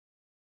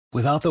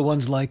Without the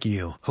ones like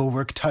you, who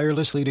work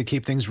tirelessly to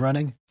keep things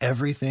running,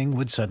 everything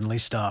would suddenly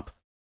stop.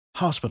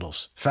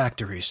 Hospitals,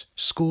 factories,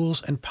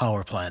 schools, and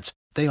power plants,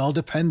 they all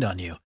depend on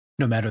you.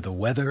 No matter the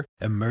weather,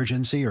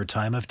 emergency, or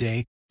time of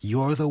day,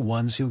 you're the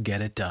ones who get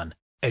it done.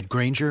 At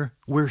Grainger,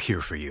 we're here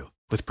for you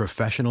with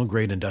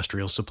professional-grade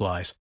industrial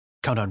supplies.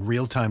 Count on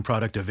real-time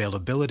product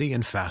availability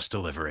and fast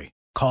delivery.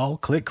 Call,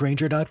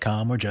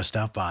 clickgrainger.com, or just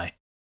stop by.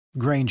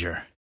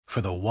 Grainger, for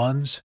the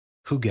ones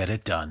who get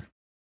it done.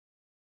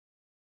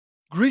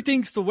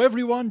 Greetings to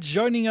everyone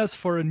joining us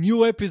for a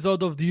new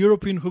episode of the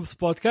European Hoops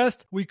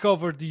podcast. We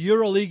cover the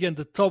Euroleague and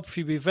the top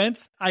FIBA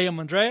events. I am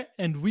Andre,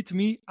 and with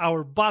me,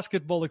 our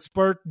basketball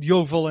expert,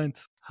 Diogo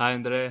Valente. Hi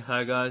Andre,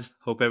 hi guys.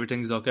 Hope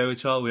everything's okay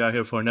with y'all. We are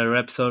here for another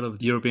episode of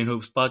the European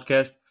Hoops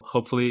podcast.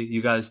 Hopefully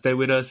you guys stay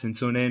with us and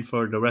tune in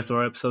for the rest of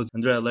our episodes.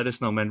 Andre, let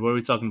us know, man. What are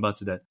we talking about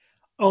today?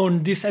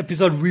 On this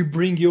episode, we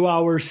bring you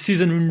our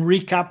season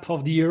recap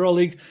of the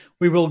Euroleague.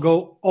 We will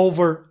go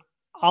over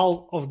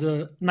all of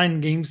the 9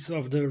 games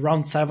of the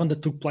round 7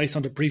 that took place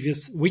on the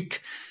previous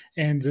week.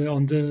 And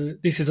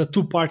this is a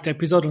 2-part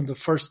episode. On the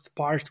first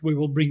part, we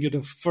will bring you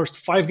the first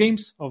 5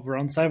 games of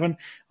round 7.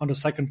 On the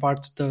second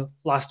part, the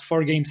last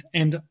 4 games.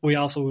 And we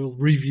also will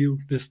review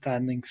the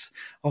standings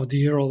of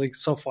the Euroleague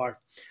so far.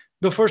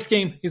 The first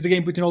game is the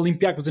game between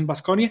Olympiacos and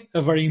Baskonia,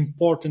 a very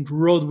important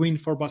road win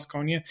for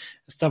Baskonia,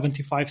 a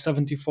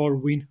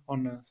 75-74 win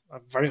on a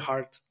very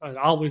hard,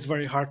 always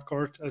very hard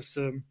court as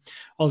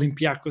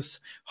Olympiacos'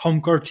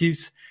 home court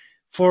is.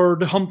 For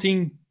the home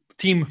team,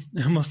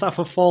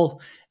 Mustafa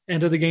Fall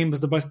ended the game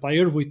as the best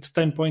player with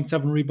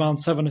 10.7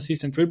 rebounds, 7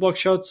 assists and 3 block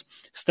shots,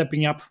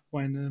 stepping up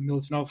when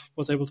Milutinov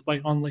was able to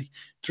play only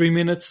 3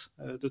 minutes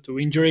due to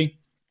injury.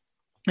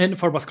 And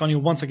for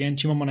Baskonia, once again,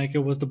 Chima Moneke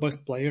was the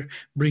best player,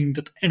 bringing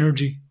that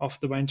energy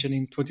off the bench. And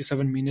in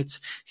 27 minutes,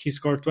 he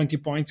scored 20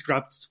 points,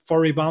 grabbed 4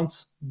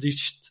 rebounds,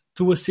 dished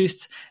 2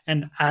 assists,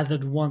 and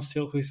added 1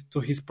 steal to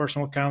his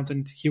personal count.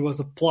 And he was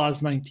a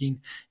plus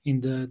 19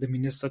 in the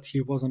minutes that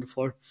he was on the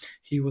floor.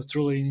 He was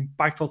truly an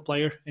impactful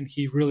player, and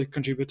he really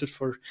contributed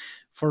for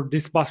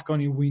this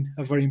Baskonia win,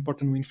 a very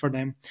important win for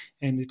them.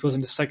 And it was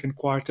in the second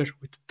quarter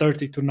with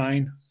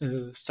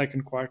 30-9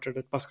 second quarter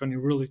that Baskonia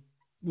really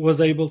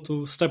was able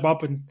to step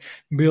up and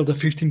build a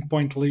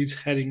 15-point lead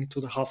heading to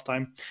the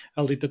halftime,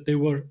 a lead that they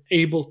were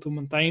able to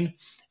maintain.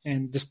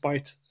 And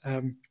despite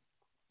a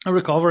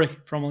recovery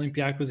from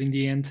Olympiacos in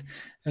the end,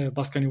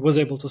 Baskonia was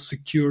able to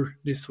secure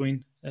this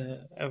win,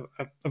 a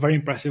very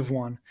impressive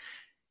one.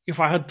 If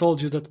I had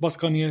told you that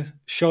Baskonia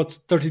shot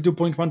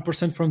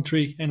 32.1% from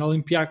 3 and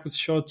Olympiacos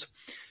shot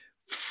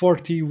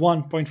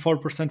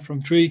 41.4%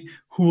 from 3,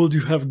 who would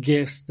you have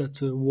guessed that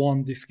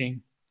won this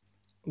game?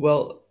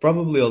 Well,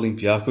 probably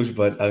Olympiacos,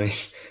 but I mean,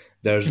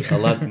 there's a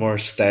lot more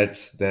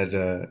stats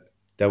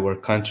that were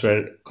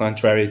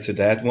contrary to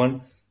that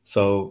one.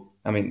 So,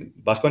 I mean,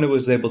 Baskonia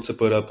was able to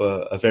put up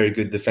a very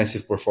good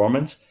defensive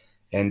performance,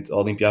 and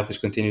Olympiacos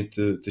continued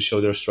to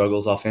show their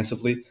struggles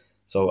offensively.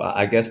 So,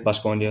 I guess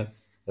Baskonia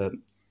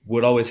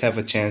would always have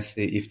a chance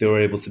if they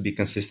were able to be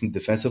consistent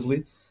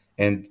defensively.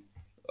 And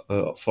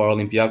for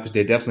Olympiacos,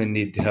 they definitely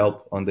need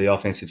help on the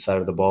offensive side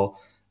of the ball.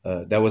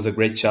 That was a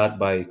great shot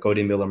by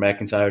Cody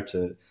Miller-McIntyre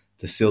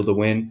to seal the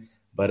win.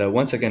 But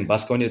once again,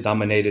 Baskonia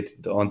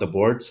dominated on the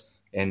boards,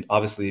 and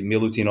obviously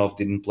Milutinov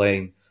didn't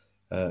play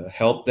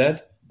help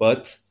that,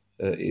 but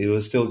it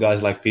was still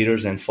guys like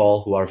Peters and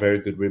Fall who are very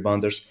good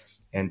rebounders,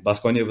 and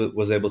Baskonia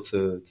was able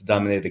to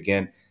dominate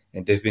again,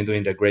 and they've been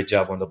doing a great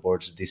job on the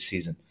boards this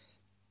season.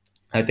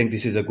 I think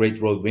this is a great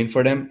road win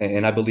for them,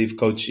 and I believe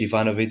Coach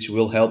Ivanovic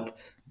will help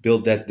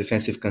build that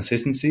defensive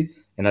consistency,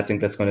 and I think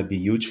that's going to be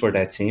huge for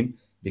that team,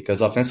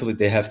 because offensively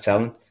they have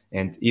talent,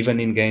 and even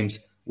in games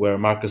where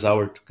Marcus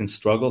Howard can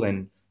struggle,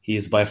 and he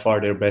is by far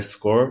their best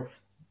scorer,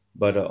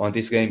 but on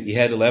this game he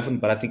had 11,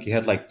 but I think he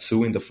had like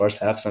 2 in the first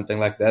half, something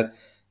like that.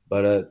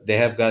 But they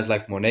have guys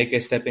like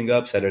Moneke stepping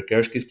up, Cedric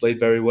Kerskis played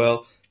very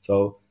well,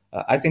 so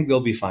I think they'll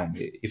be fine.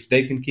 If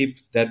they can keep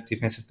that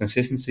defensive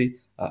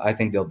consistency, I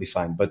think they'll be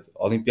fine. But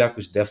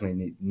Olympiacos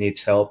definitely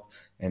needs help,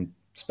 and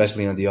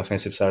especially on the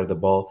offensive side of the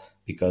ball,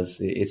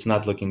 because it's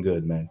not looking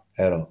good, man,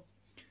 at all.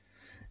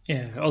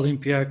 Yeah,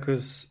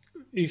 Olympiacos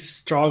is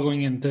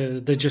struggling, and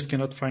they just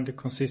cannot find the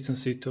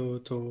consistency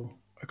to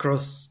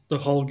across the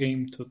whole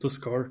game to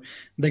score.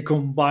 They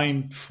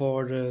combined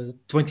for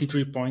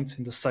 23 points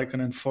in the second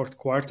and fourth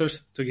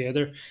quarters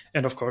together,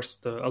 and of course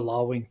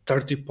allowing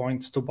 30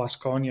 points to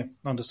Baskonia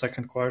on the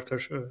second quarter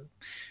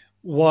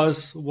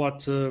was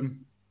what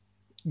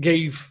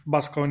gave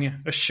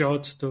Baskonia a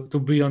shot to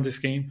be on this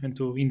game and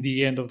to, in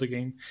the end of the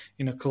game,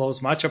 in a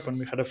close matchup, and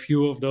we had a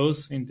few of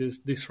those in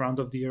this round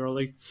of the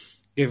Euroleague.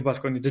 Gave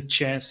Baskonia the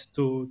chance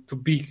to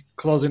be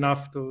close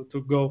enough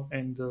to go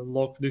and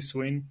lock this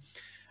win.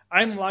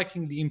 I'm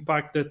liking the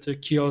impact that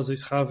Kioz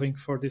is having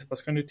for this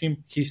Baskonia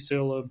team. He's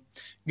still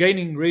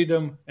gaining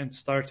rhythm and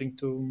starting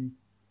to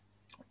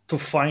to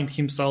find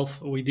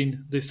himself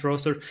within this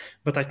roster,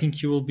 but I think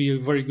he will be a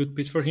very good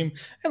piece for him.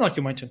 And like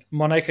you mentioned,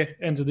 Moneke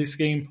ends this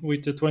game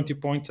with 20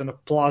 points and a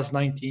plus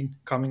 19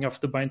 coming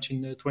off the bench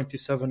in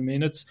 27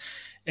 minutes.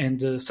 And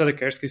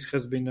Sarakerskis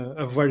has been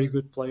a very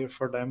good player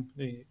for them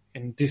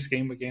in this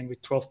game again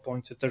with 12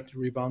 points and 30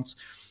 rebounds.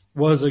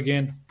 Was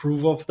again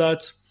proof of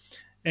that.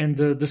 And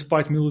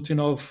despite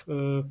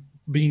Milutinov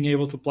being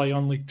able to play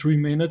only 3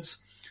 minutes,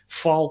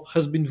 Fall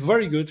has been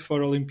very good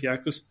for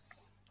Olympiacos.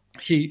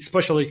 He,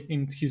 especially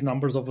in his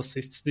numbers of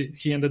assists,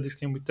 he ended this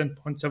game with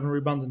 10.7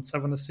 rebounds and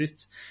 7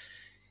 assists.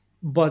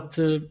 But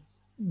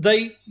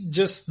they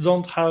just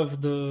don't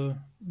have the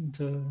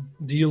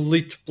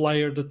elite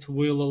player that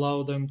will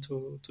allow them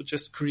to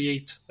just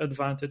create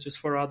advantages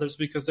for others,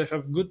 because they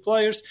have good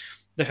players,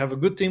 they have a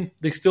good team,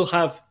 they still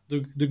have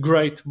the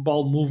great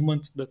ball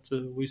movement that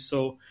we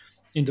saw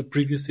in the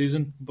previous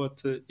season.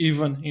 But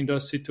even in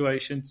those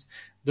situations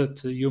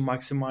that you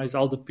maximize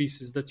all the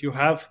pieces that you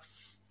have,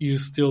 you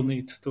still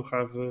need to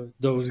have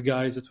those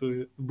guys that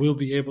will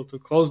be able to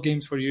close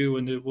games for you,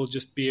 and it will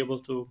just be able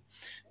to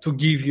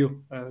give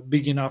you a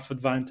big enough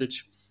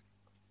advantage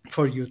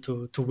for you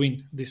to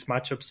win these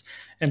matchups.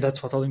 And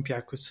that's what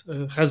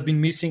Olympiacos has been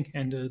missing.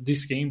 And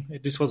this game,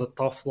 this was a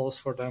tough loss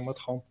for them at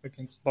home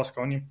against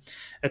Baskonia,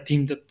 a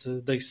team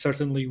that they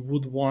certainly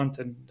would want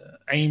and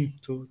aim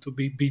to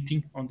be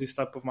beating on this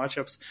type of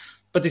matchups.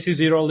 But this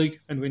is Euroleague,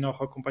 and we know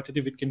how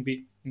competitive it can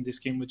be. In this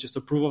game was just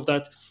a proof of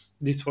that.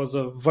 This was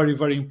a very,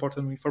 very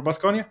important win for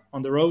Baskonia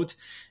on the road.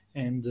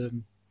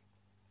 And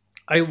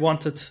I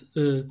wanted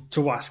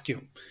to ask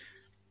you,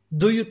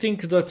 do you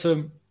think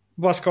that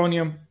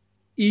Baskonia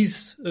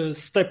is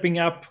stepping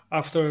up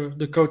after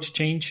the coach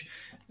change?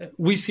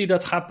 We see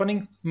that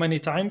happening many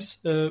times,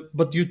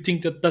 but do you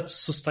think that that's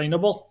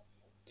sustainable?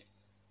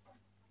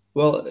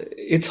 Well,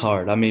 it's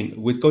hard. I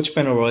mean, with Coach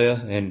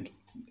Penarroya, and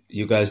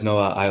you guys know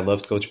I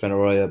loved Coach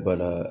Penarroya,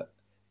 but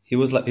he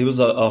was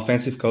an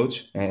offensive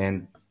coach,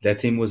 and that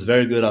team was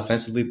very good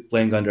offensively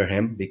playing under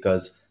him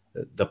because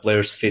the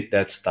players fit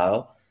that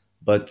style.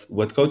 But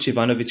what Coach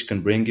Ivanovic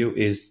can bring you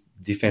is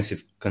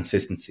defensive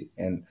consistency,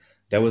 and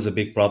that was a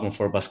big problem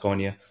for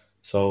Baskonia.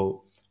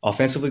 So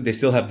offensively, they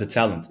still have the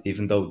talent,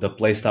 even though the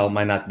play style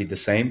might not be the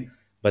same,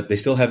 but they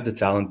still have the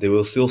talent. They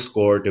will still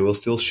score. They will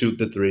still shoot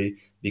the three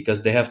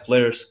because they have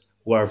players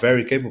who are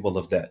very capable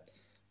of that.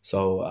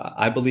 So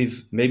I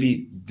believe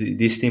maybe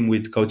this team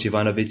with Coach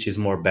Ivanovic is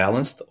more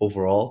balanced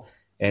overall,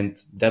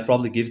 and that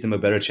probably gives them a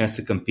better chance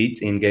to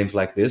compete in games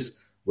like this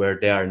where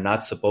they are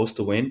not supposed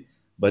to win,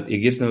 but it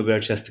gives them a better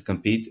chance to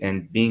compete.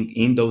 And being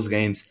in those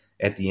games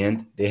at the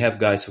end, they have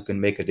guys who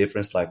can make a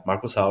difference like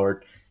Marcus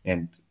Howard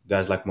and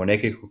guys like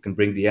Moneke who can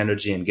bring the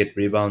energy and get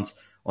rebounds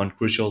on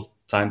crucial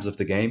times of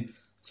the game.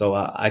 So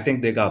I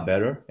think they got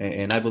better,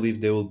 and I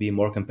believe they will be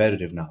more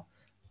competitive now.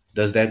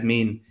 Does that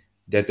mean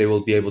that they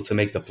will be able to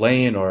make the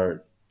play-in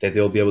or that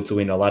they'll be able to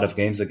win a lot of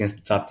games against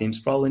the top teams?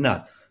 Probably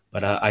not.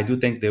 But I do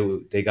think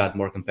they got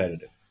more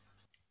competitive.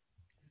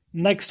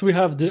 Next, we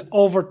have the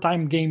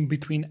overtime game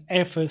between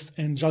Efes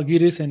and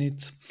Žalgiris, and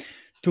it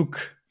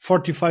took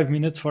 45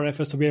 minutes for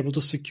Efes to be able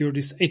to secure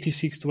this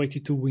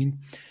 86-82 win.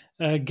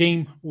 A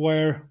game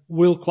where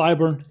Will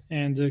Clyburn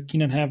and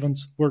Keenan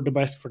Evans were the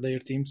best for their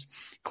teams.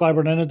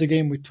 Clyburn ended the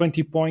game with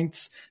 20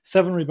 points,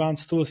 7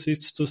 rebounds, 2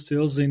 assists, 2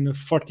 steals in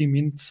 40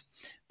 minutes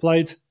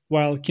played,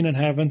 while Keenan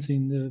Evans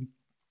in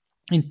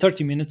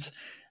 30 minutes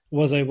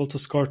was able to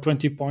score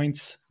 20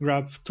 points,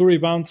 grab 2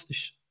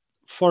 rebounds,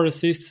 4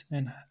 assists,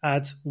 and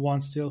add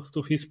 1 steal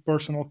to his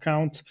personal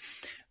count.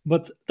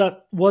 But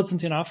that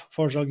wasn't enough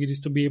for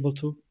Žalgiris to be able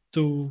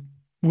to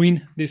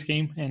win this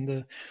game,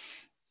 and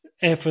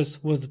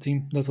Efes was the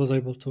team that was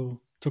able to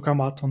come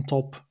out on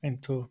top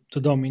and to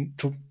dominate,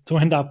 to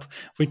end up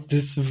with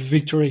this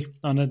victory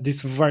on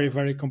this very,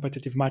 very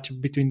competitive match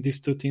between these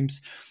two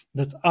teams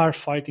that are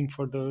fighting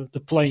for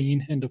the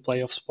play-in and the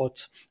playoff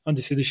spots on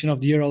this edition of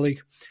the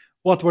Euroleague.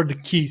 What were the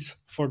keys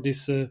for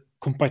this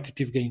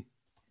competitive game?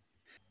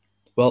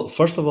 Well,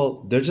 first of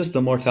all, they're just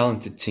the more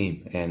talented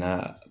team, and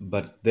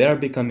but they are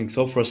becoming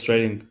so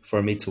frustrating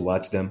for me to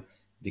watch them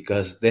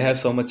because they have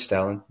so much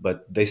talent,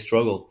 but they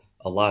struggle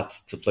a lot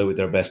to play with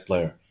their best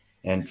player.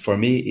 And for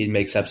me, it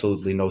makes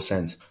absolutely no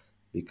sense.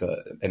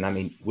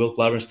 Will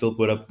Clyburn still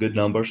put up good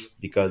numbers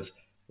because,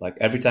 like,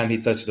 every time he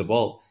touched the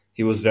ball,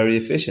 he was very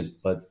efficient.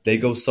 But they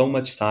go so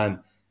much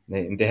time,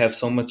 they have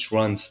so much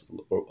runs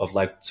of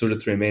like 2 to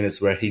 3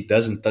 minutes where he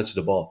doesn't touch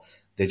the ball.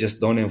 They just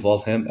don't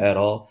involve him at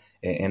all.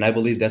 And I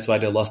believe that's why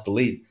they lost the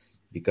lead,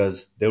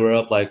 because they were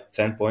up like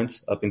 10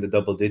 points, up in the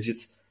double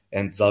digits.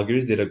 And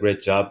Žalgiris did a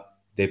great job.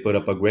 They put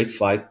up a great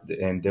fight,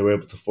 and they were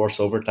able to force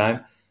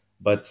overtime.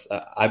 But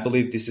I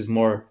believe this is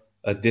more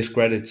a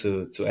discredit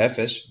to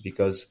Efes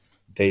because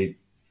they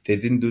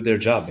didn't do their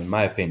job, in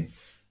my opinion.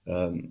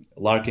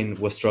 Larkin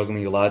was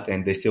struggling a lot,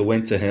 and they still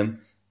went to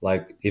him.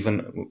 Like,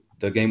 even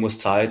the game was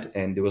tied,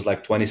 and there was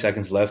like 20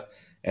 seconds left,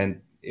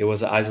 and it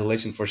was an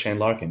isolation for Shane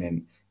Larkin,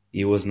 and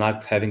he was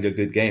not having a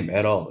good game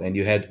at all. And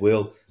you had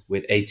Will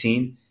with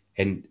 18,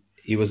 and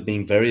he was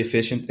being very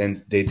efficient,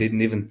 and they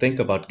didn't even think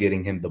about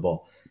getting him the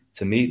ball.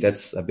 to me,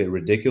 that's a bit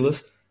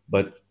ridiculous.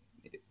 But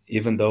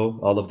even though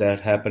all of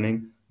that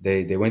happening,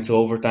 they went to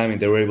overtime and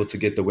they were able to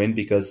get the win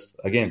because,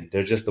 again,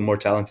 they're just the more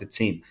talented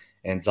team.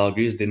 And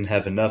Zalgiris didn't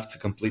have enough to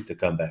complete the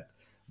comeback.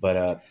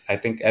 But I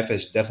think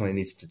Efes definitely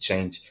needs to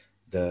change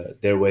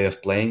their way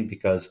of playing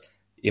because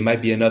it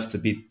might be enough to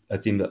beat a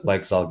team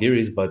like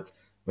Zalgiris, but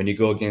when you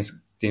go against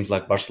teams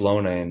like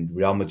Barcelona and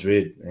Real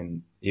Madrid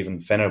and even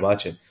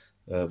Fenerbahce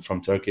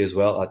from Turkey as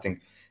well, I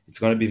think it's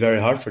going to be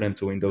very hard for them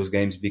to win those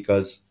games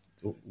because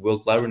Will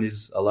Clyburn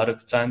is a lot of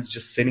the times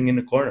just sitting in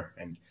the corner.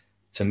 And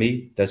to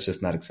me, that's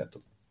just not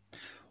acceptable.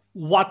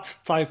 What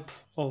type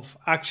of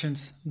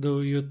actions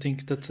do you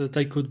think that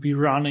they could be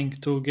running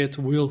to get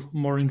Will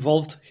more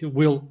involved?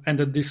 Will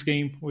ended this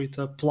game with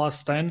a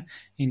plus 10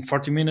 in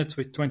 40 minutes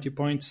with 20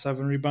 points,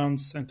 7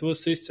 rebounds, and 2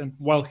 assists. And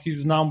while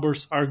his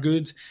numbers are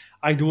good,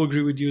 I do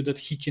agree with you that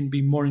he can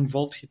be more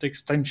involved. He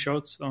takes 10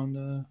 shots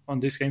on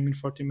this game in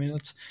 40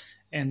 minutes.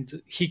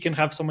 And he can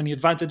have so many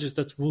advantages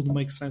that would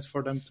make sense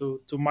for them to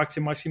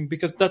maximize him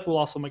because that will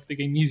also make the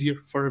game easier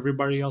for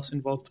everybody else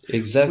involved.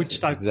 Exactly.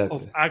 Which type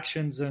of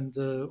actions and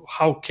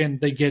how can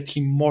they get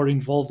him more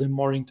involved and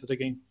more into the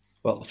game?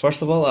 Well,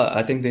 first of all,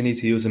 I think they need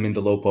to use him in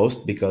the low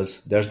post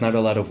because there's not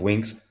a lot of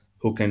wings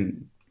who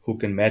can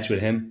match with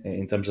him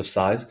in terms of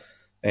size.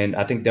 And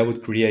I think that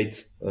would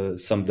create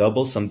some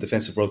doubles, some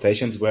defensive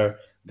rotations where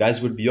guys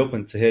would be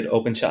open to hit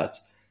open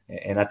shots.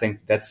 And I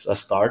think that's a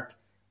start.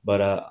 But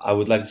I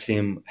would like to see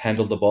him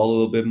handle the ball a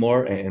little bit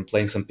more and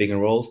playing some pick and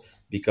rolls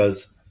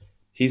because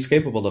he's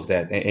capable of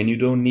that. And you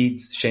don't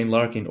need Shane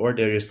Larkin or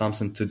Darius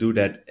Thompson to do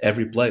that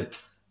every play.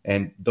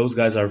 And those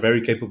guys are very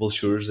capable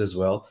shooters as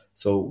well.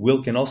 So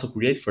Will can also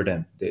create for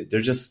them.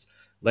 They're just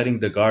letting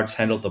the guards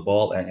handle the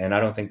ball. And I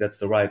don't think that's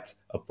the right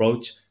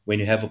approach when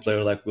you have a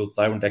player like Will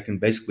Clyburn that can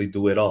basically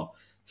do it all.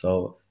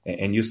 So,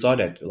 and you saw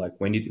that, like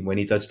when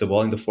he touched the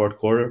ball in the fourth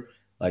quarter,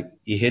 like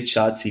he hit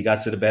shots, he got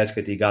to the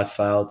basket, he got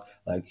fouled.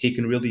 Like he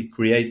can really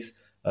create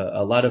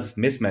a lot of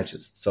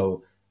mismatches.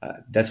 So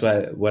that's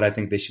what I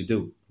think they should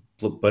do.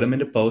 Put him in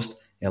the post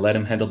and let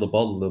him handle the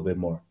ball a little bit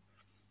more.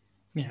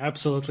 Yeah,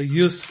 absolutely.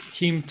 Use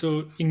him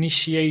to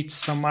initiate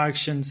some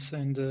actions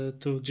and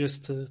to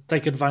just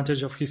take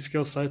advantage of his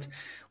skill set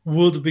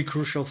would be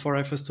crucial for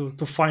Efes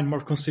to find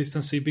more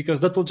consistency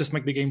because that will just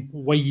make the game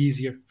way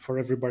easier for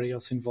everybody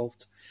else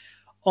involved.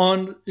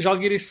 On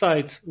Žalgiris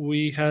side,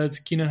 we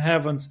had Keenan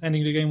Evans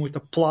ending the game with a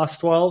plus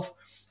 12,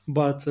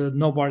 but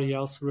nobody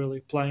else really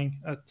playing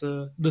at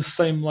the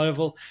same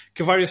level.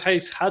 Kavarius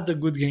Hayes had a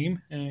good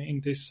game in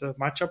this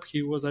matchup.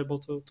 He was able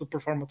to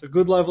perform at a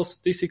good level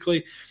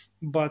statistically,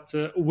 but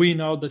we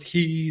know that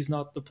he is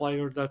not the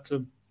player that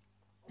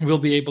will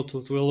be able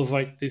to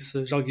elevate this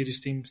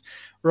Žalgiris team.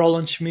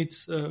 Roland Schmidt,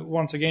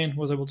 once again,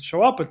 was able to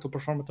show up and to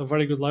perform at a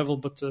very good level,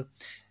 but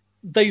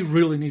they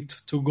really need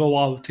to go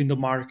out in the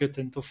market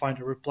and to find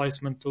a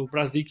replacement to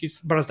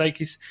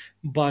Brazdeikis.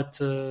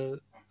 But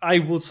I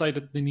would say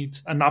that they need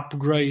an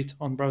upgrade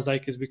on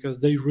Brazdeikis because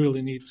they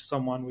really need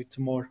someone with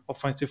more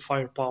offensive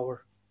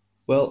firepower.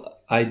 Well,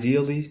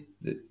 ideally,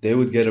 they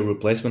would get a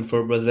replacement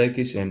for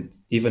Brazdeikis, and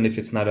even if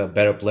it's not a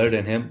better player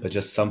than him, but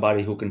just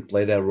somebody who can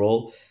play that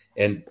role,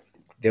 and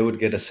they would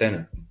get a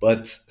center.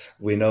 But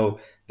we know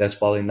that's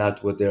probably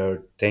not what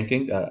they're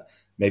thinking.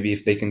 Maybe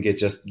if they can get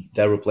just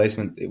that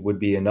replacement, it would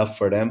be enough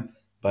for them.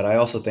 But I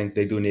also think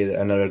they do need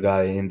another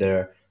guy in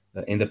there,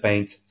 in the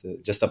paint,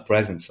 just a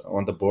presence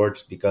on the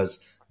boards because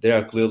they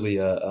are clearly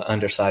an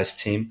undersized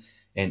team.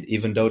 And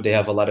even though they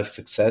have a lot of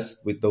success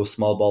with those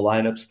small ball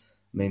lineups,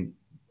 I mean,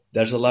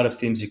 there's a lot of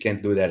teams you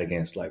can't do that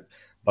against, like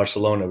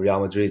Barcelona, Real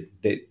Madrid.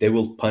 They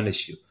will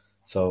punish you.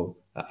 So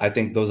I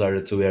think those are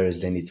the two areas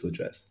they need to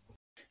address.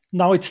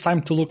 Now it's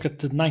time to look at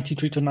the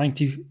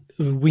 93-90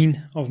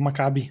 win of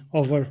Maccabi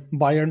over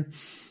Bayern.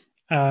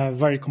 A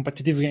very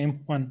competitive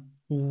game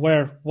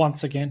where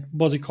once again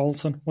Bozy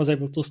Colson was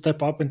able to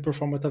step up and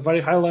perform at a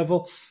very high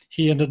level.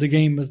 He ended the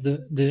game as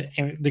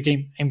the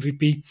game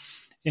MVP,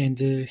 and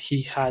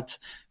he had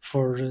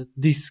for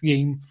this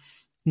game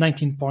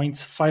 19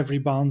 points, 5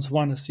 rebounds,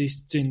 1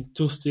 assist, and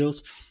 2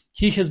 steals.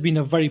 He has been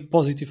a very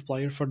positive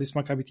player for this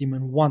Maccabi team,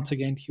 and once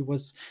again he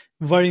was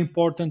very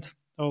important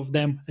of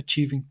them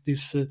achieving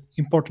this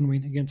important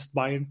win against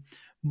Bayern.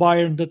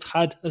 Bayern that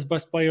had as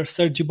best player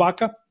Serge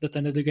Ibaka, that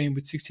ended the game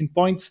with 16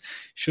 points,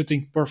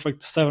 shooting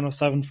perfect 7 of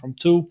 7 from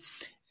 2,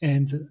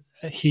 and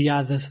he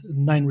added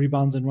 9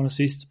 rebounds and 1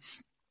 assist.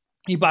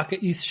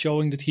 Ibaka is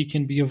showing that he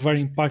can be a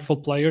very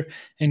impactful player,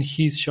 and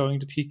he's showing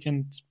that he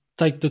can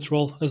take that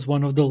role as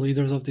one of the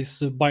leaders of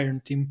this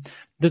Bayern team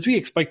that we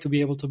expect to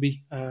be able to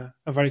be a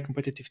very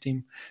competitive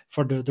team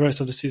for the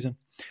rest of the season.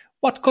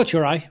 What caught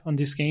your eye on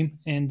this game,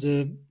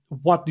 and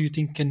what do you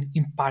think can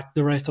impact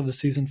the rest of the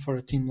season for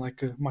a team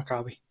like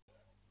Maccabi?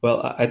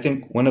 Well, I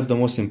think one of the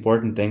most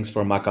important things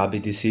for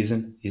Maccabi this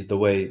season is the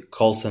way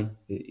Colson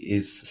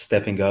is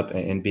stepping up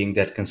and being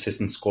that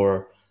consistent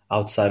scorer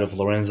outside of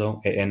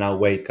Lorenzo and now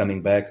Wade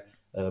coming back.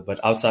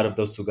 But outside of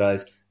those two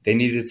guys, they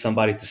needed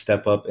somebody to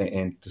step up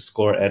and to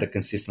score at a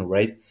consistent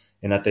rate.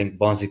 And I think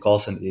Bonzi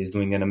Colson is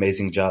doing an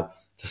amazing job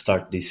to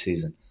start this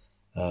season.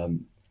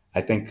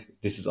 I think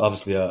this is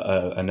obviously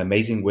an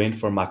amazing win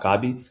for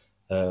Maccabi.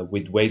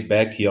 With Wade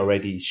back, he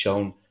already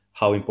shown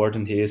how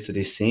important he is to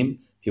this team.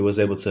 He was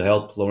able to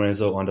help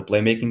Lorenzo on the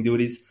playmaking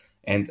duties,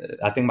 and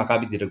I think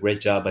Maccabi did a great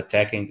job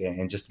attacking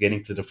and just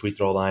getting to the free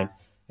throw line,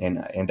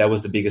 and that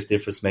was the biggest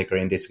difference maker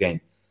in this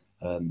game.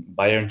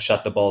 Bayern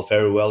shot the ball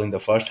very well in the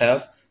first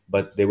half,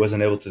 but they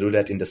wasn't able to do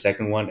that in the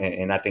second one,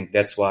 and I think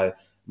that's why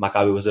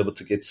Maccabi was able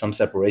to get some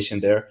separation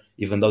there,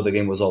 even though the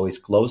game was always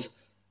close.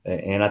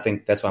 And I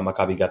think that's why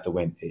Maccabi got the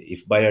win.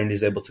 If Bayern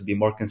is able to be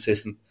more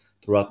consistent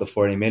throughout the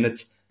 40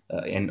 minutes,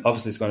 and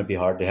obviously it's going to be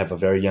hard. They have a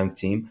very young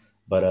team,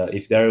 but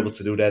if they're able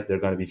to do that, they're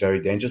going to be very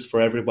dangerous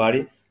for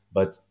everybody.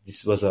 But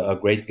this was a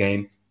great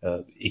game.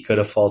 It could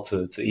have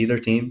fallen to either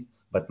team,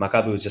 but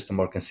Maccabi was just a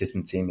more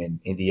consistent team, and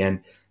in the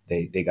end,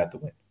 they got the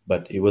win.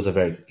 But it was a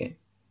very good game.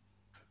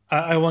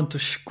 I want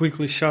to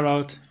quickly shout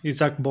out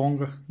Isaac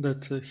Bonga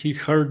that he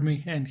heard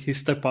me and he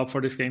stepped up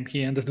for this game.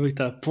 He ended with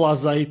a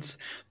 +8,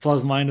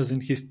 plus minus in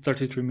his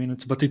 33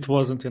 minutes, but it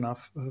wasn't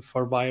enough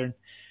for Bayern.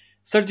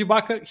 Serge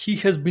Ibaka, he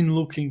has been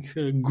looking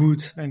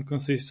good and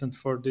consistent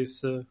for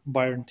this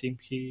Bayern team.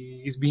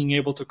 He is being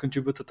able to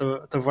contribute at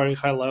a very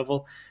high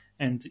level,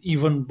 and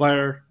even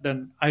better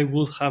than I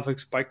would have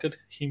expected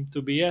him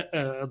to be at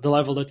the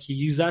level that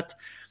he is at.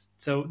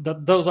 So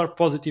those are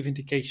positive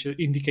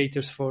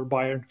indicators for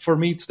Bayern. For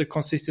me, it's the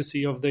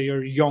consistency of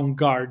their young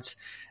guards.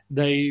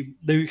 They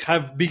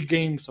have big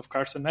games of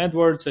Carson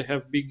Edwards. They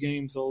have big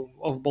games of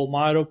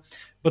Bolmaro,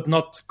 but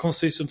not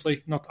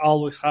consistently, not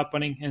always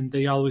happening. And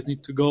they always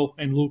need to go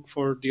and look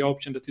for the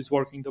option that is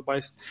working the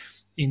best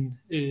in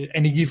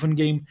any given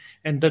game.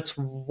 And that's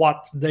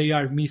what they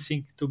are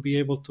missing to be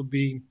able to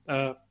be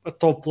a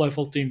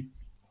top-level team.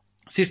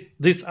 Since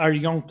these are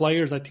young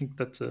players, I think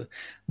that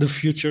the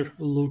future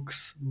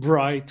looks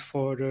bright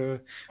for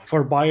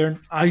Bayern.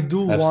 I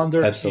do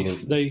wonder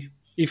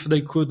if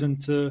they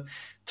couldn't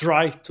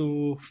try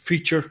to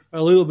feature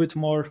a little bit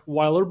more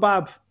Weiler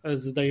Bab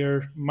as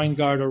their main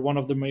guard or one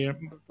of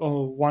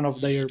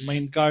their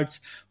main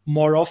guards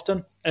more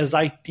often, as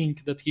I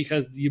think that he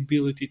has the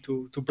ability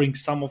to bring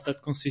some of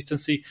that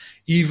consistency,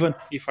 even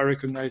if I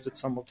recognize that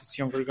some of these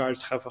younger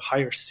guards have a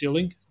higher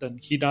ceiling than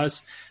he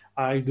does.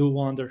 I do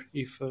wonder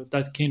if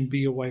that can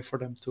be a way for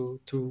them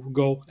to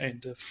go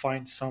and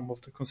find some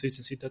of the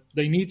consistency that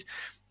they need.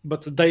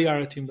 But they are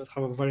a team that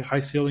have a very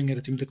high ceiling and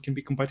a team that can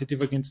be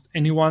competitive against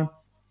anyone.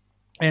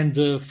 And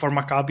for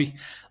Maccabi,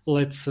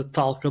 let's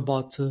talk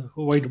about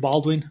Wade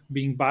Baldwin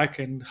being back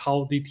and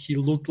how did he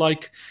look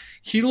like.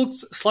 He looked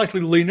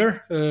slightly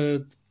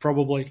leaner,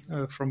 probably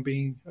from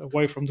being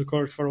away from the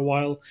court for a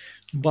while,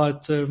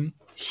 but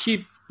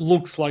he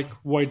looks like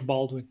Wade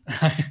Baldwin,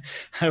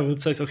 I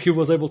would say so. He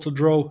was able to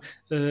draw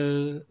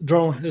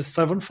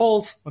 7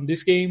 fouls on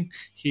this game.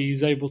 He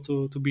is able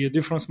to be a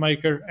difference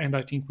maker, and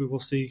I think we will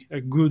see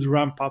a good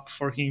ramp up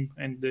for him,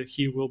 and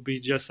he will be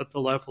just at the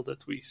level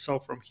that we saw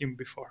from him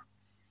before.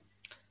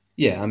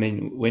 Yeah, I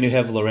mean, when you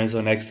have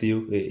Lorenzo next to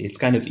you, it's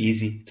kind of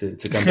easy to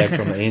come back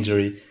from an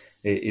injury.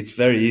 It's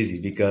very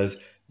easy because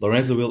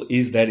Lorenzo will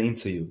ease that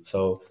into you.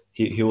 So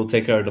he will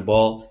take care of the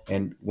ball,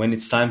 and when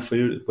it's time for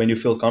you, when you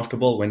feel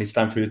comfortable, when it's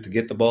time for you to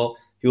get the ball,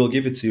 he will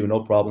give it to you, no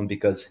problem,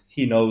 because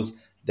he knows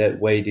that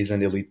Wade is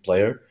an elite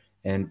player,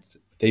 and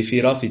they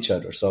feed off each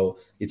other. So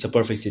it's a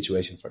perfect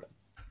situation for them.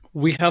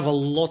 We have a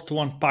lot to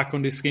unpack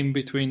on this game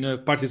between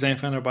Partizan and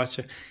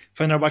Fenerbahce.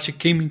 Fenerbahce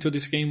came into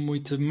this game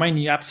with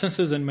many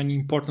absences and many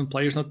important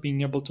players not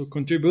being able to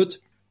contribute,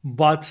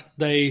 but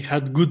they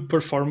had good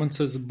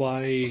performances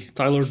by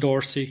Tyler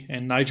Dorsey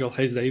and Nigel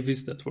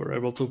Hayes-Davis that were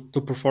able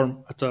to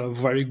perform at a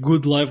very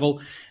good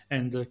level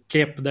and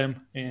kept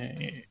them,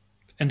 and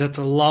that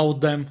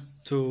allowed them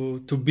to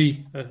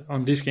be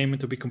on this game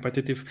and to be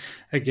competitive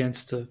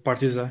against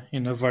Partizan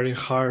in a very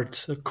hard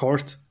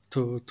court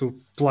to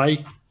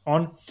play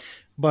on.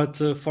 But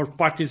for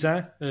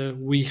Partizan,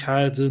 we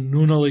had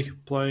Nunnally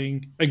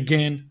playing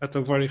again at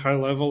a very high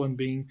level and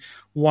being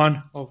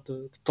one of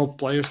the top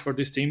players for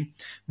this team.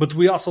 But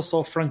we also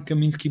saw Frank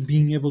Kaminsky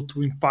being able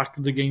to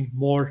impact the game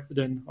more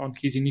than on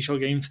his initial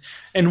games.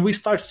 And we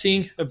start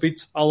seeing a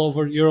bit all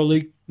over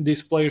Euroleague,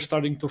 these players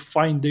starting to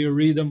find their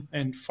rhythm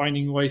and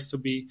finding ways to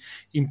be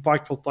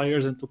impactful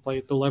players and to play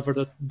at the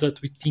level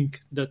that we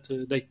think that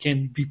they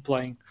can be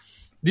playing.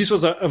 This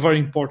was a very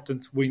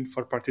important win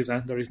for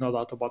Partizan. There is no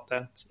doubt about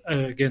that,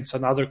 against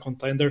another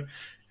contender.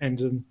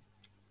 And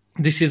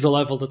this is a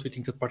level that we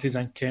think that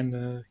Partizan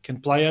can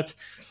play at.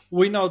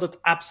 We know that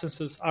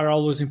absences are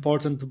always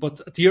important,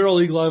 but at the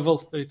EuroLeague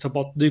level, it's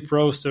about deep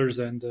rosters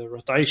and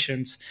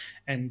rotations.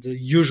 And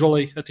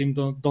usually a team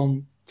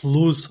don't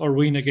lose or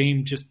win a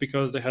game just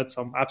because they had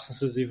some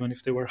absences, even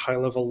if they were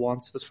high-level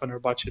ones, as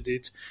Fenerbahce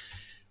did.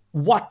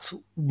 What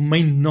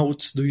main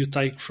notes do you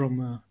take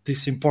from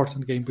this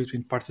important game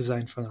between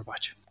Partizan and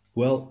Fenerbahce?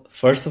 Well,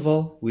 first of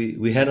all,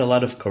 we had a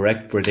lot of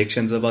correct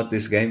predictions about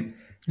this game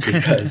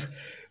because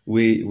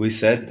we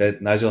said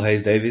that Nigel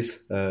Hayes-Davis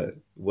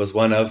was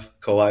one of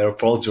Kawhi or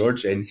Paul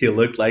George, and he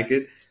looked like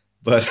it,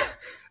 but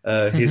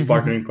his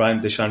partner in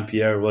crime, Deshaun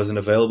Pierre, wasn't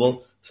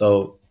available,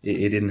 so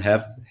he didn't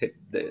have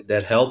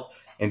that help.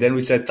 And then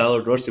we said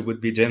Tyler Dorsey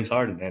would be James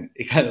Harden, and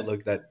it kind of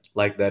looked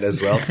like that as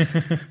well.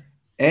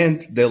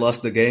 And they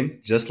lost the game,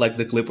 just like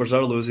the Clippers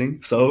are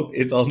losing. So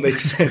it all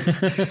makes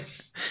sense.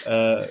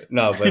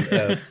 No,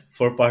 but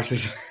for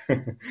Partizan,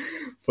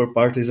 for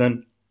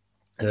Partizan,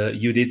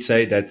 you did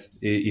say that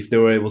if they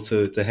were able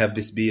to have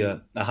this be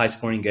a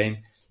high-scoring game,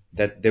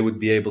 that they would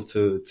be able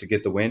to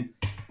get the win.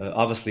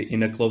 Obviously,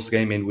 in a close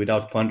game and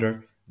without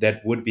Ponder,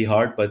 that would be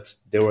hard, but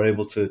they were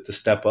able to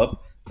step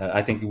up.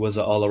 I think it was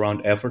an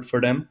all-around effort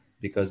for them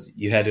because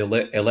you had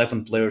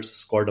 11 players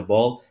score the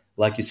ball.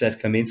 Like you said,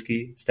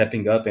 Kaminsky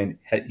stepping up, and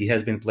he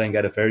has been playing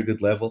at a very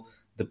good level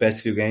the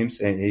past few games,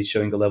 and he's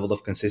showing a level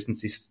of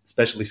consistency,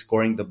 especially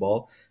scoring the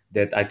ball,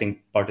 that I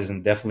think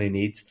Partizan definitely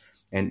needs.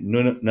 And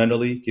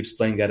Nunali keeps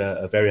playing at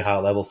a very high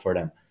level for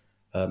them.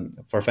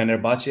 For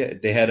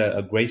Fenerbahce, they had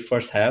a great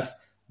first half,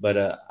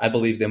 but I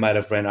believe they might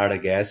have ran out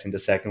of gas in the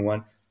second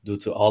one due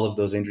to all of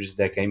those injuries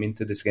that came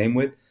into this game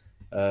with.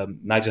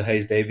 Nigel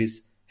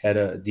Hayes-Davis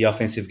had the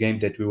offensive game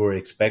that we were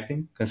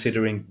expecting,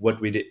 considering what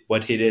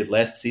he did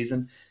last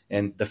season,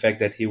 and the fact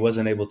that he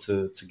wasn't able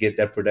to get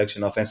that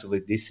production offensively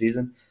this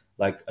season.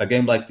 Like a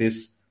game like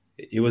this,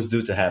 it was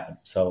due to happen.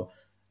 So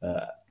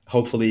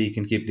hopefully he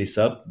can keep this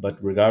up.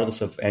 But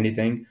regardless of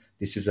anything,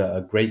 this is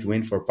a great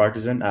win for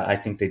Partizan. I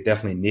think they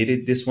definitely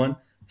needed this one,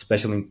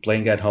 especially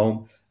playing at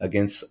home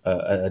against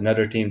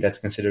another team that's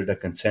considered a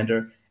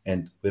contender.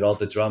 And with all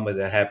the drama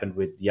that happened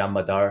with Yam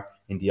Madar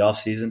in the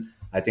offseason,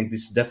 I think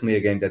this is definitely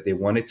a game that they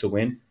wanted to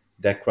win.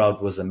 That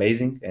crowd was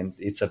amazing, and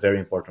it's a very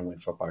important win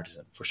for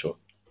Partizan, for sure.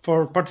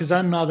 For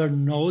Partizan, another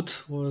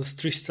note was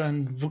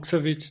Tristan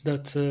Vukcevic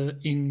that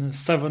in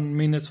 7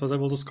 minutes was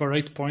able to score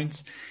 8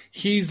 points.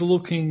 He's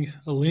looking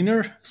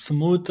leaner,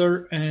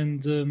 smoother,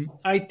 and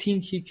I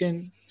think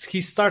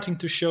he's starting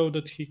to show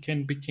that he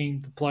can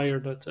become the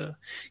player that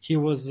he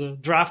was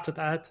drafted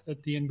at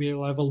the NBA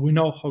level. We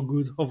know how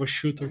good of a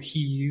shooter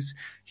he is.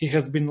 He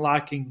has been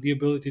lacking the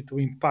ability to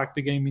impact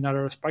the game in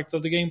other aspects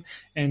of the game,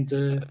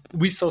 and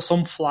we saw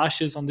some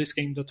flashes on this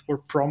game that were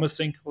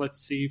promising.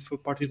 Let's see if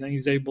Partizan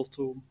is able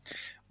to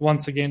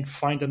once again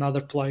find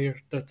another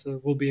player that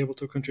will be able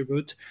to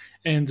contribute.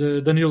 And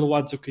Danilo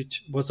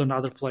Wadzukic was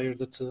another player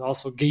that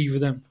also gave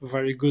them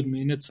very good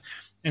minutes.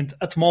 And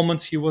at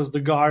moments, he was the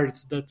guard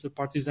that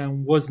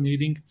Partizan was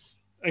needing.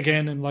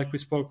 Again, and like we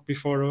spoke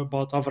before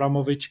about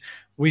Avramovic,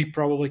 we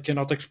probably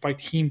cannot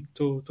expect him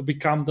to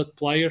become that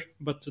player,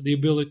 but the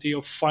ability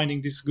of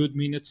finding these good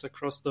minutes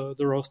across the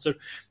roster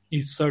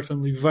is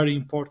certainly very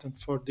important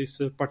for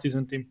this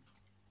Partizan team.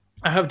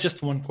 I have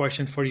just one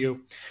question for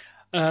you.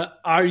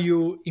 Are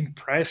you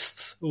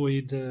impressed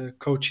with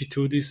Coach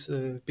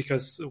Itudis?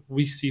 Because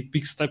we see a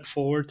big step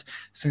forward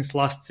since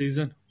last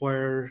season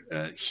where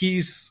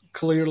he's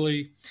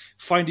clearly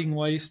finding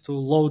ways to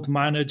load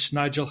manage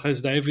Nigel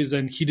Hayes-Davis,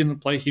 and he didn't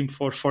play him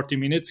for 40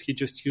 minutes. He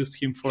just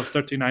used him for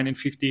 39 and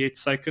 58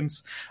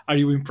 seconds. Are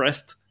you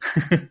impressed?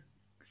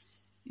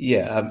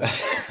 Yeah,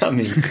 I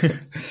mean,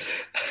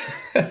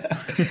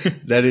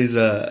 that is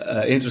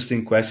an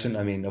interesting question.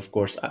 I mean, of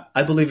course,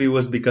 I believe it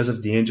was because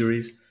of the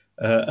injuries.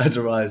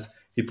 Otherwise,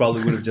 he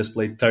probably would have just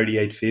played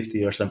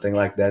 38-50 or something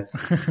like that.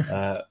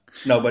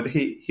 No, but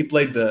he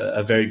played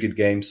a very good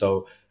game.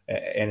 So,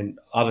 and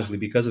obviously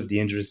because of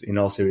the injuries, in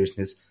all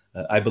seriousness,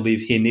 I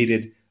believe he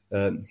needed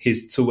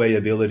his two-way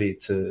ability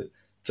to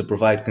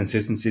provide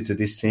consistency to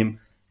this team.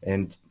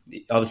 And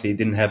obviously he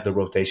didn't have the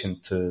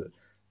rotation to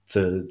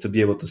be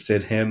able to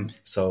sit him.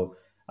 So,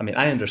 I mean,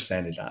 I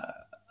understand it.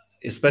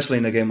 Especially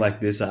in a game like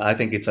this, I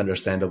think it's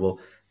understandable.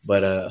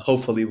 But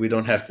hopefully we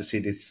don't have to see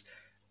this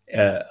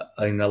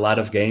in a lot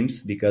of games,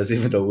 because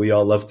even though we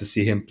all love to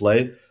see him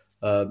play,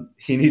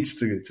 he needs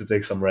to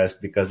take some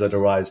rest, because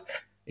otherwise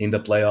in the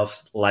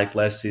playoffs, like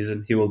last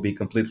season, he will be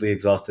completely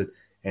exhausted,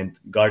 and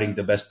guarding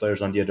the best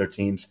players on the other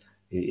teams,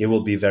 it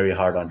will be very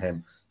hard on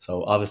him.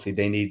 So obviously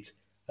they need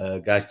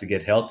guys to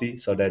get healthy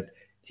so that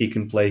he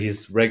can play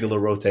his regular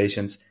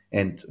rotations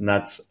and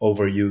not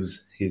overuse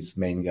his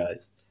main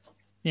guys.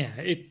 Yeah,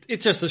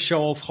 it's just a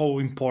show of how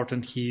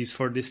important he is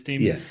for this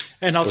team. Yeah,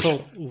 and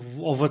also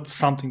of it's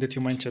something that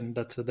you mentioned,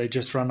 that they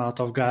just run out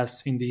of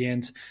gas in the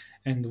end.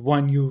 And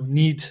when you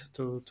need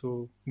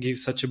to give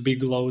such a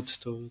big load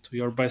to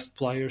your best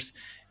players,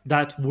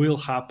 that will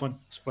happen,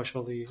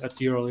 especially at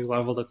the Euroleague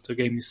level, that the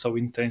game is so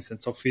intense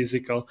and so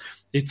physical.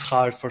 It's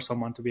hard for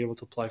someone to be able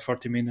to play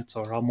 40 minutes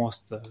or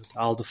almost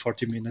all the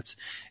 40 minutes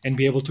and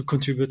be able to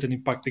contribute and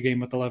impact the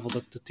game at the level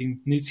that the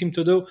team needs him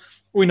to do.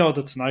 We know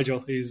that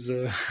Nigel is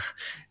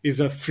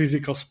a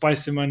physical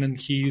specimen, and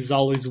he is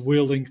always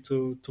willing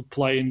to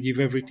play and give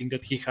everything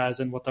that he has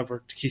and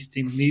whatever his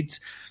team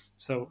needs.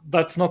 So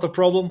that's not a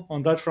problem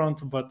on that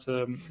front, but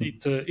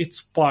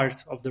it's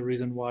part of the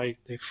reason why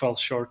they fell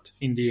short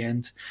in the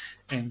end.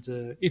 And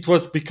it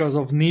was because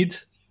of need,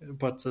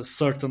 but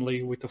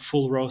certainly with a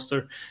full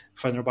roster,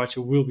 Fenerbahce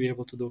will be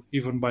able to do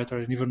even better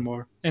and even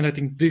more. And I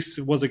think this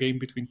was a game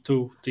between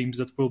two teams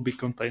that will be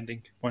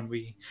contending when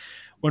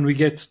we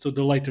get to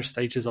the later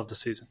stages of the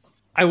season.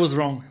 I was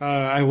wrong.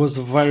 I was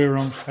very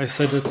wrong. I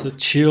said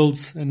that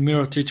Shields and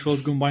Mirotic will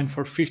combine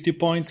for 50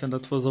 points, and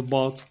that was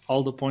about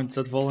all the points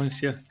that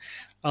Valencia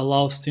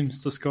allows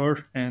teams to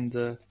score,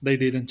 and they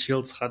didn't.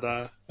 Shields had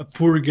a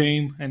poor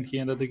game, and he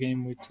ended the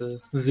game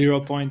with 0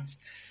 points.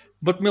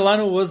 But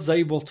Milano was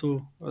able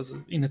to, was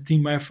in a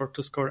team effort,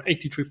 to score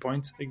 83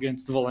 points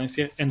against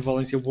Valencia, and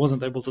Valencia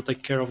wasn't able to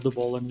take care of the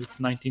ball, and with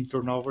 19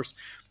 turnovers,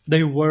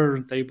 they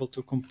weren't able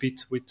to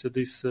compete with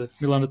this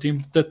Milano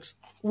team that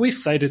we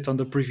said it on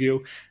the preview.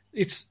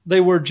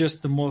 They were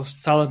just the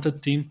most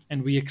talented team,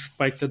 and we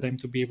expected them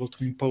to be able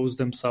to impose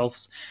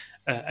themselves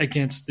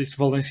against this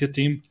Valencia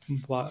team,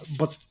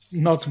 but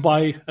not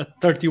by a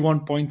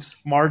 31 points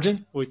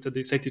margin with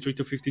this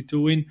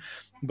 83-52 win.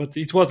 But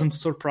it wasn't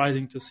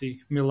surprising to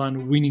see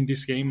Milan winning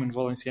this game and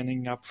Valencia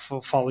ending up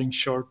falling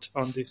short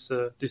on this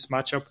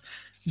matchup.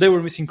 They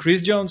were missing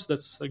Chris Jones.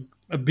 That's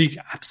a big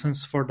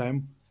absence for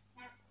them.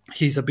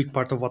 He's a big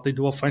part of what they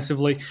do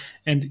offensively,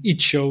 and it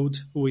showed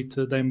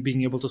with them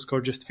being able to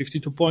score just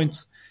 52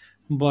 points.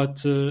 But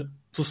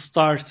to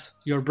start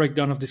your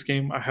breakdown of this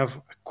game, I have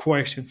a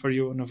question for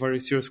you, and a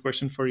very serious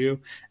question for you,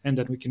 and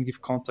then we can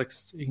give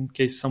context in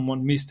case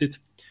someone missed it.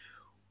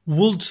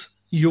 Would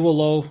you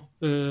allow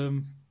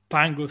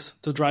Pangus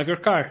to drive your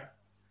car?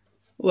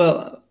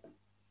 Well,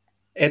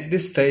 at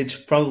this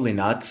stage, probably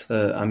not.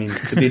 I mean,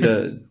 to be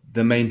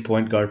the main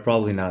point guard,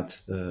 probably not.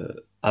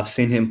 I've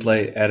seen him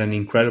play at an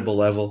incredible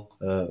level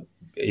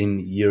in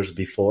years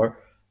before,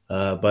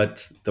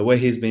 but the way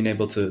he's been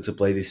able to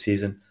play this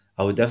season,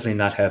 I would definitely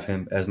not have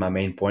him as my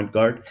main point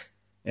guard.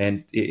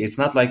 And it's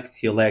not like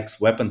he lacks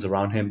weapons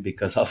around him,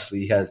 because obviously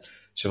he has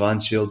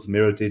Siobhan Shields,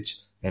 Mirotic,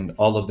 and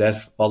all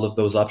of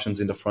those options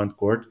in the front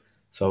court.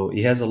 So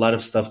he has a lot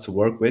of stuff to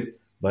work with,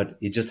 but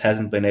he just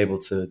hasn't been able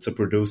to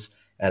produce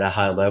at a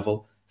high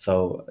level.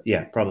 So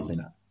yeah, probably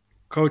not.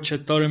 Coach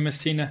Ettore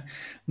Messina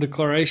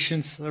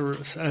declarations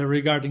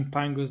regarding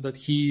Pangus that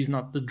he is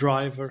not the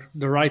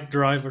right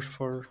driver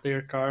for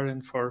their car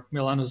and for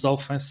Milano's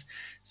offense.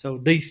 So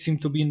they seem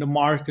to be in the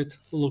market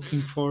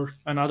looking for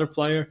another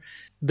player.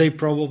 They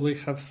probably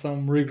have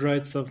some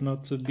regrets of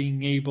not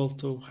being able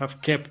to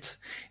have kept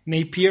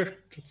Napier.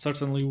 That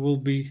certainly will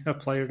be a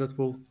player that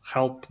will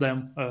help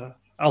them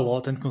a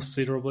lot and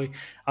considerably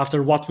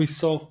after what we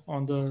saw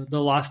on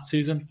the last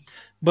season.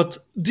 But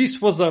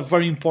this was a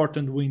very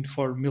important win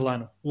for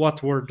Milano.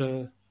 What were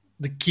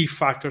the key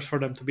factors for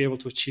them to be able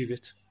to achieve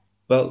it?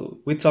 Well,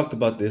 we talked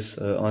about this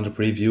on the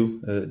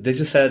preview. They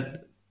just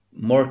had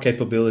more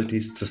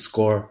capabilities to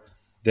score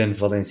than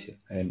Valencia.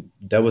 And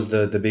that was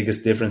the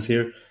biggest difference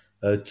here.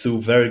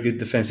 Two very good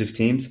defensive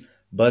teams,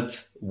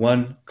 but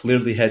one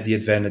clearly had the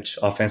advantage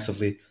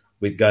offensively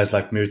with guys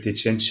like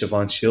Mirotic and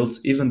Siobhan Shields,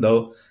 even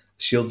though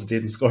Shields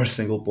didn't score a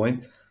single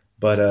point.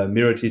 But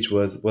Mirotic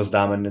was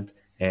dominant.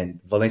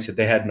 And Valencia,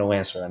 they had no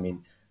answer. I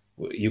mean,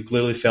 you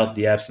clearly felt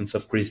the absence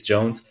of Chris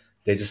Jones.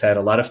 They just had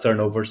a lot of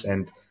turnovers,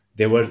 and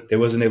they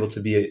wasn't able to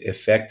be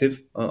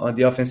effective on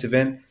the offensive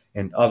end.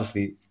 And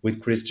obviously,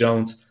 with Chris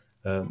Jones,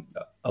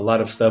 a lot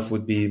of stuff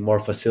would be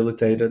more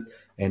facilitated,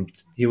 and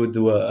he would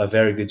do a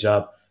very good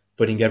job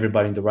putting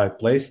everybody in the right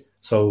place.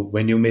 So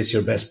when you miss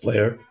your best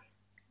player,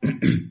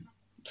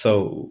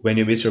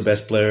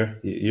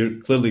 you're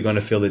clearly going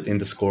to feel it in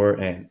the score.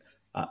 And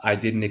I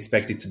didn't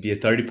expect it to be a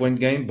 30-point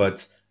game,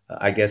 but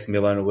I guess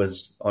Milan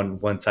was on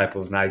one type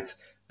of night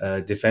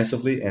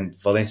defensively, and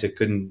Valencia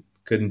couldn't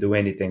do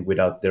anything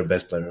without their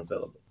best player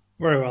available.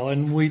 Very well,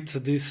 and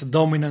with this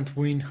dominant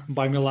win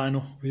by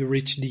Milano, we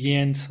reached the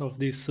end of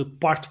this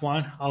part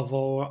one of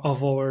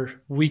our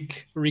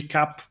week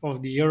recap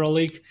of the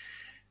Euroleague.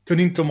 Tune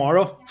in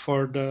tomorrow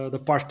for the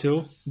part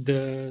two.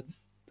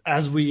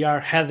 As we are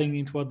heading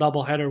into a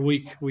doubleheader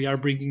week, we are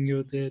bringing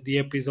you the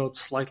episode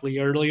slightly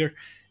earlier,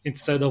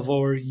 instead of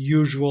our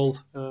usual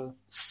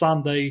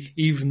Sunday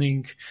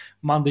evening,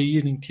 Monday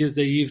evening,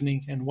 Tuesday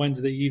evening, and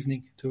Wednesday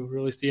evening to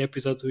release the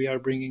episodes. We are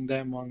bringing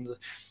them on the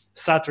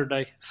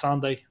Saturday,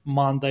 Sunday,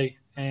 Monday,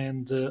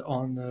 and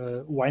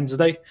on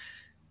Wednesday.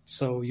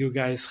 So you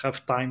guys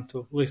have time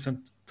to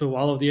listen to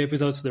all of the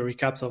episodes, the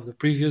recaps of the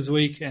previous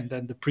week, and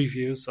then the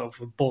previews of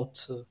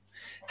both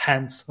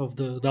hands of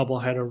the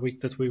doubleheader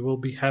week that we will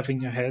be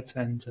having ahead,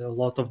 and a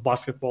lot of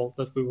basketball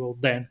that we will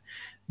then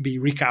be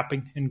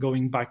recapping and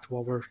going back to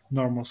our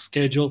normal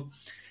schedule.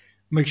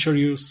 Make sure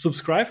you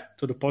subscribe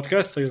to the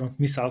podcast so you don't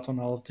miss out on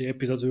all of the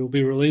episodes we will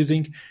be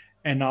releasing,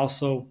 and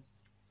also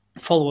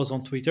follow us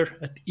on Twitter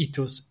at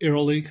Ethos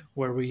Euroleague,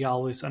 where we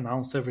always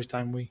announce every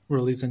time we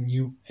release a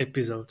new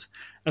episode.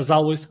 As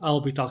always,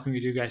 I'll be talking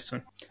with you guys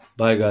soon.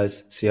 Bye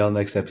guys, see you all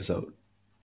next episode.